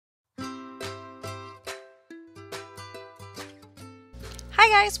Hi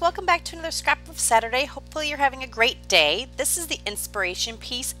guys, welcome back to another Scraplift Saturday. Hopefully you're having a great day. This is the inspiration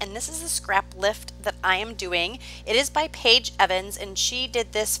piece and this is the scrap lift that I am doing. It is by Paige Evans and she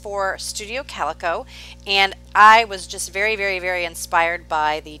did this for Studio Calico, and I was just very inspired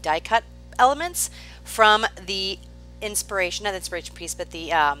by the die cut elements from the inspiration, not the inspiration piece, but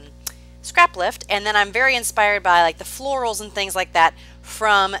the scrap lift, and then I'm very inspired by like the florals and things like that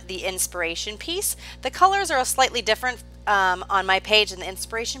from the inspiration piece. The colors are slightly different on my page in the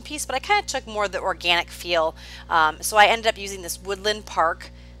inspiration piece, but I kind of took more of the organic feel. So I ended up using this Woodland Park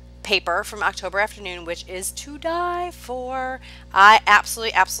paper from October Afternoon, which is to die for. I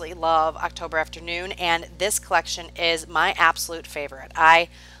absolutely love October Afternoon, and this collection is my absolute favorite. I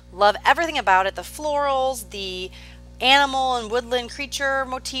love everything about it, the florals, the animal and woodland creature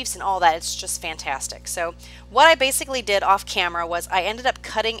motifs and all that. It's just fantastic. So what I basically did off camera was I ended up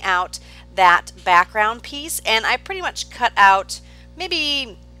cutting out that background piece, and I pretty much cut out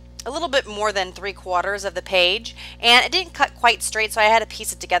maybe a little bit more than 3/4 of the page, and it didn't cut quite straight, so I had to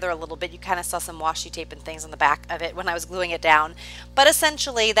piece it together a little bit. You kind of saw some washi tape and things on the back of it when I was gluing it down, but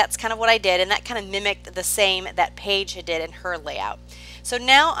essentially that's kind of what I did, and that kind of mimicked the same that Paige had did in her layout. So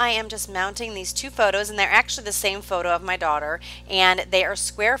now I am just mounting these two photos, and they're actually the same photo of my daughter, and they are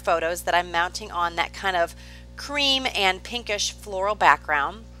square photos that I'm mounting on that kind of cream and pinkish floral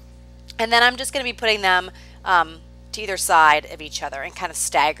background. And then I'm just going to be putting them to either side of each other and kind of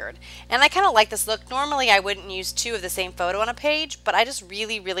staggered. And I kind of like this look. Normally I wouldn't use two of the same photo on a page, but I just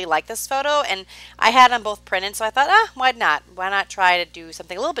really like this photo, and I had them both printed, so I thought, why not? Why not try to do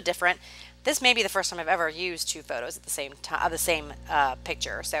something a little bit different? This may be the first time I've ever used two photos at the same time of the same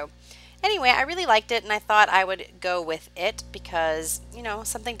picture. So anyway, I really liked it, and I thought I would go with it because, you know,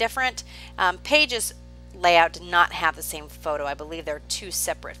 something different. Paige's layout did not have the same photo. I believe there are two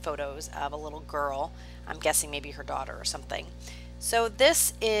separate photos of a little girl. I'm guessing maybe her daughter or something. So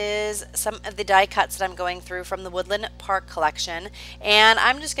this is some of the die cuts that I'm going through from the Woodland Park collection, and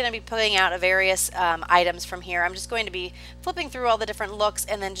I'm just going to be pulling out various items from here. I'm just going to be flipping through all the different looks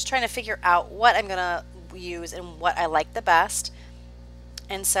and then just trying to figure out what I'm going to use and what I like the best.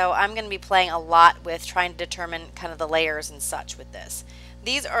 And so I'm going to be playing a lot with trying to determine kind of the layers and such with this.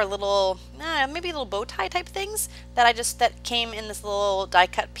 These are little, maybe little bow tie type things that came in this little die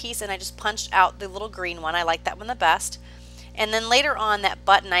cut piece, and I just punched out the little green one. I like that one the best. And then later on, that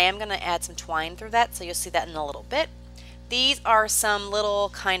button, I am going to add some twine through that, so you'll see that in a little bit. These are some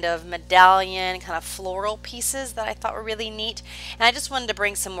little kind of medallion, kind of floral pieces that I thought were really neat, and I just wanted to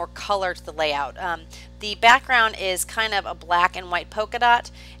bring some more color to the layout. The background is kind of a black and white polka dot,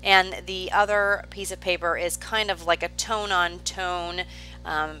 and the other piece of paper is kind of like a tone-on-tone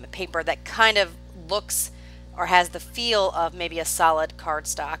paper that kind of looks or has the feel of maybe a solid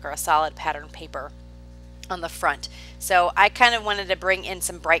cardstock or a solid pattern paper on the front. So I kind of wanted to bring in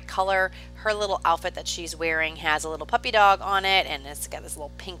some bright color. Her little outfit that she's wearing has a little puppy dog on it, and it's got this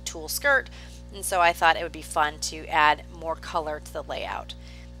little pink tulle skirt, and so I thought it would be fun to add more color to the layout.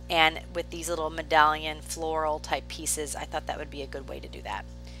 And with these little medallion floral type pieces, I thought that would be a good way to do that.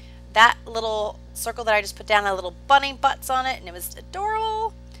 That little circle that I just put down had little bunny butts on it, and it was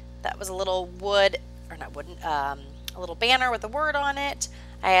adorable. That was a little wood, or not wooden, a little banner with a word on it.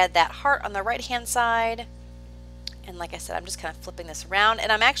 I had that heart on the right hand side. And like I said, I'm just kind of flipping this around,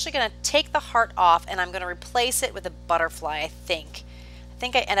 and I'm actually going to take the heart off and I'm going to replace it with a butterfly, I think. I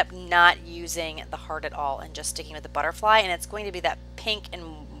think I end up not using the heart at all and just sticking with the butterfly, and it's going to be that pink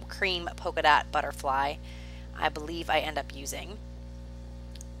and cream polka dot butterfly I believe I end up using.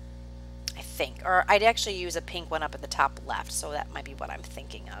 I think. Or I'd actually use a pink one up at the top left, so that might be what I'm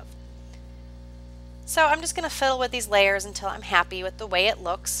thinking of. So I'm just going to fiddle with these layers until I'm happy with the way it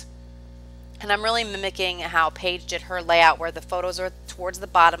looks. And I'm really mimicking how Paige did her layout, where the photos are towards the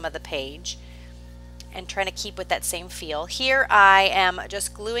bottom of the page, and trying to keep with that same feel. Here I am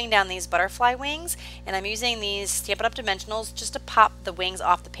just gluing down these butterfly wings, and I'm using these Stampin' Up! Dimensionals just to pop the wings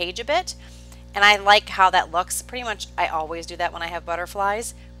off the page a bit. And I like how that looks. Pretty much I always do that when I have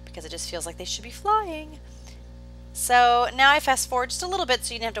butterflies, because it just feels like they should be flying. So now I fast forward just a little bit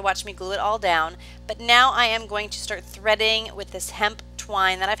so you didn't have to watch me glue it all down. But now I am going to start threading with this hemp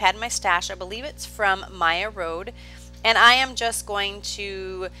twine that I've had in my stash. I believe it's from Maya Road, and I am just going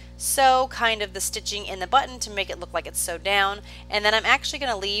to sew kind of the stitching in the button to make it look like it's sewed down, and then I'm actually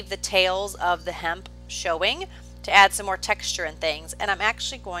going to leave the tails of the hemp showing to add some more texture and things, and I'm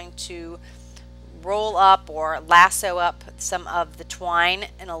actually going to roll up or lasso up some of the twine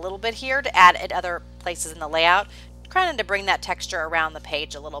in a little bit here to add at other places in the layout, kind of to bring that texture around the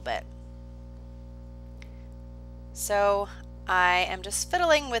page a little bit. So I am just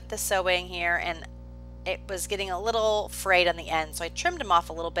fiddling with the sewing here, and it was getting a little frayed on the end, so I trimmed them off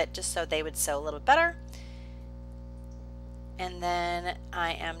a little bit just so they would sew a little bit better. And then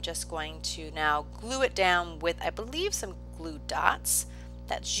I am just going to now glue it down with, I believe, some glue dots.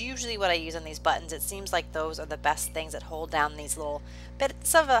 That's usually what I use on these buttons. It seems like those are the best things that hold down these little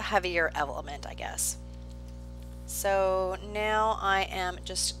bits of a heavier element, I guess. So now I am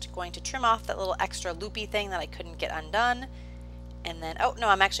just going to trim off that little extra loopy thing that I couldn't get undone. And then, oh no,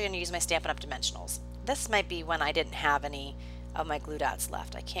 I'm actually going to use my Stampin' Up! Dimensionals. This might be when I didn't have any of my glue dots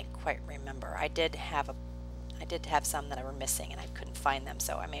left. I can't quite remember. I did have some that I were missing and I couldn't find them,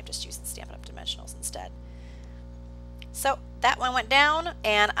 so I may have just used the Stampin' Up! Dimensionals instead. So that one went down,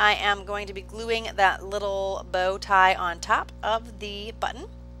 and I am going to be gluing that little bow tie on top of the button.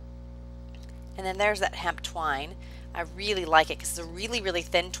 And then there's that hemp twine. I really like it because it's a really, really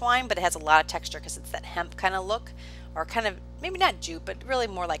thin twine, but it has a lot of texture because it's that hemp kind of look, or kind of, maybe not jute, but really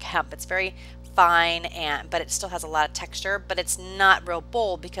more like hemp. It's very fine, but it still has a lot of texture, but it's not real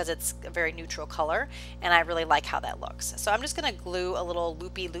bold because it's a very neutral color, and I really like how that looks. So I'm just going to glue a little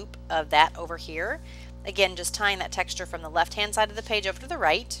loopy loop of that over here. Again, just tying that texture from the left hand side of the page over to the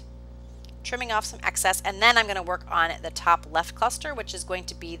right, trimming off some excess, and then I'm going to work on the top left cluster, which is going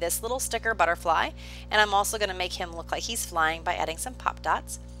to be this little sticker butterfly, and I'm also going to make him look like he's flying by adding some pop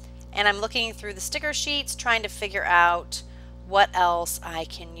dots. And I'm looking through the sticker sheets trying to figure out what else I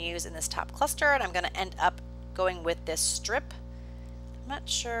can use in this top cluster, and I'm going to end up going with this strip. I'm not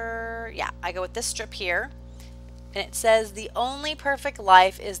sure. Yeah, I go with this strip here, and it says the only perfect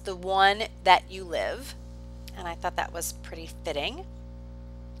life is the one that you live, and I thought that was pretty fitting.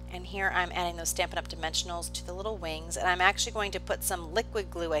 And here I'm adding those Stampin' Up! Dimensionals to the little wings, and I'm actually going to put some liquid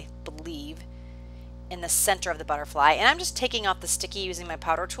glue, I believe, in the center of the butterfly. And I'm just taking off the sticky using my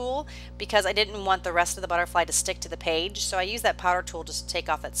powder tool because I didn't want the rest of the butterfly to stick to the page. So I use that powder tool just to take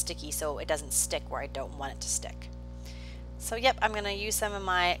off that sticky so it doesn't stick where I don't want it to stick. So yep, I'm going to use some of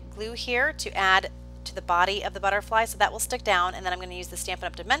my glue here to add to the body of the butterfly so that will stick down, and then I'm going to use the Stampin'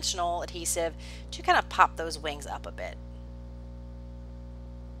 Up! Dimensional adhesive to kind of pop those wings up a bit.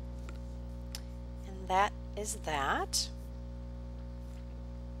 And that is that.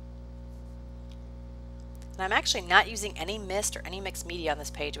 And I'm actually not using any mist or any mixed media on this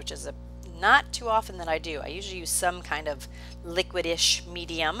page, which is not too often that I do. I usually use some kind of liquidish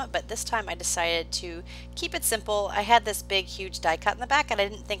medium, but this time I decided to keep it simple. I had this big huge die cut in the back, and I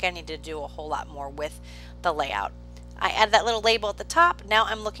didn't think I needed to do a whole lot more with the layout. I added that little label at the top. Now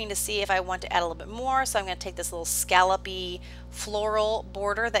I'm looking to see if I want to add a little bit more, so I'm going to take this little scallopy floral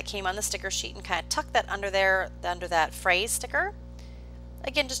border that came on the sticker sheet and kind of tuck that under there, under that phrase sticker.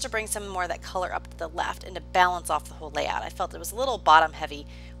 Again, just to bring some more of that color up to the left and to balance off the whole layout. I felt it was a little bottom heavy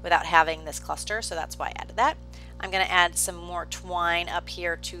without having this cluster, so that's why I added that. I'm going to add some more twine up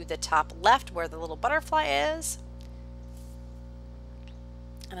here to the top left where the little butterfly is.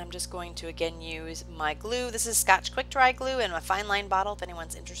 And I'm just going to again use my glue. This is Scotch Quick Dry glue in a fine line bottle if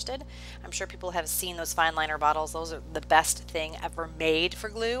anyone's interested. I'm sure people have seen those fine liner bottles. Those are the best thing ever made for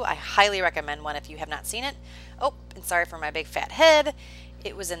glue. I highly recommend one if you have not seen it. Oh, and sorry for my big fat head.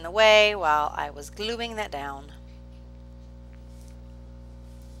 It was in the way while I was gluing that down.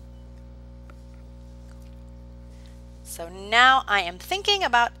 So now I am thinking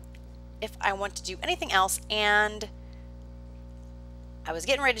about if I want to do anything else, and I was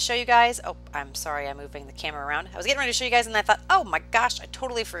getting ready to show you guys. Oh, I'm sorry, I'm moving the camera around. I was getting ready to show you guys, and I thought, oh my gosh, I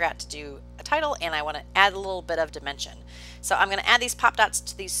totally forgot to do a title, and I want to add a little bit of dimension. So I'm going to add these pop dots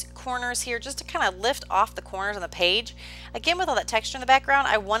to these corners here just to kind of lift off the corners on the page. Again, with all that texture in the background,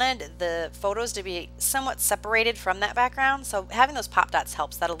 I wanted the photos to be somewhat separated from that background, so having those pop dots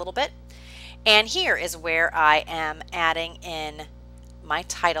helps that a little bit. And here is where I am adding in my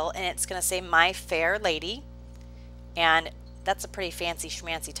title, and it's going to say My Fair Lady, and that's a pretty fancy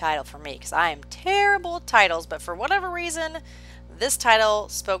schmancy title for me because I am terrible at titles, but for whatever reason this title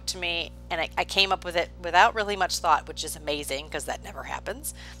spoke to me, and I came up with it without really much thought, which is amazing because that never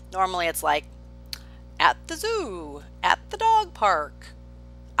happens. Normally it's like at the zoo, at the dog park,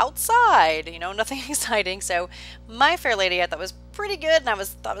 outside, you know, nothing exciting. So My Fair Lady I thought was pretty good, and I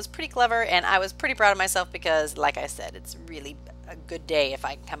thought it was pretty clever, and I was pretty proud of myself because, like I said, it's really a good day if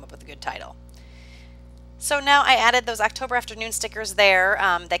I can come up with a good title. So now I added those October Afternoon stickers there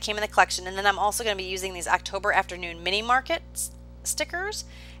that came in the collection, and then I'm also going to be using these October Afternoon Mini Market stickers,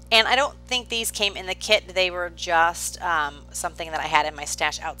 and I don't think these came in the kit. They were just something that I had in my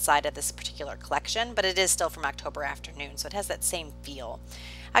stash outside of this particular collection, but it is still from October Afternoon, so it has that same feel.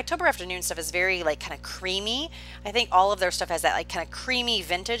 October Afternoon stuff is very like kind of creamy. I think all of their stuff has that like kind of creamy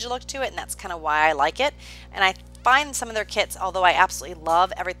vintage look to it, and that's kind of why I like it. And I find some of their kits, although I absolutely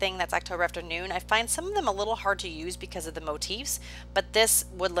love everything that's October Afternoon, I find some of them a little hard to use because of the motifs, but this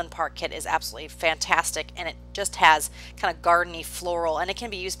Woodland Park kit is absolutely fantastic, and it just has kind of gardeny floral, and it can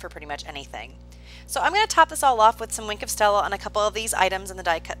be used for pretty much anything. So I'm going to top this all off with some Wink of Stella on a couple of these items in the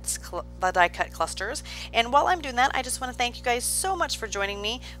die cut clusters. And while I'm doing that, I just want to thank you guys so much for joining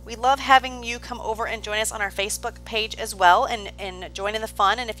me. We love having you come over and join us on our Facebook page as well, and join in the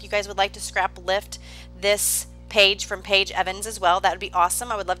fun. And if you guys would like to scrap lift this page from Paige Evans as well, that would be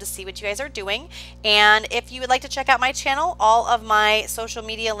awesome. I would love to see what you guys are doing. And if you would like to check out my channel, all of my social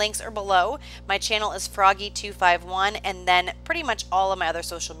media links are below. My channel is Froggie251, and then pretty much all of my other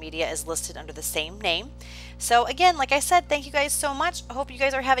social media is listed under the same name. So again, like I said, thank you guys so much. I hope you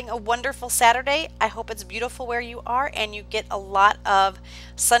guys are having a wonderful Saturday. I hope it's beautiful where you are and you get a lot of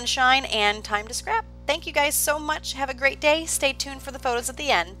sunshine and time to scrap. Thank you guys so much. Have a great day. Stay tuned for the photos at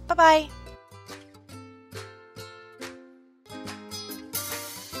the end. Bye-bye.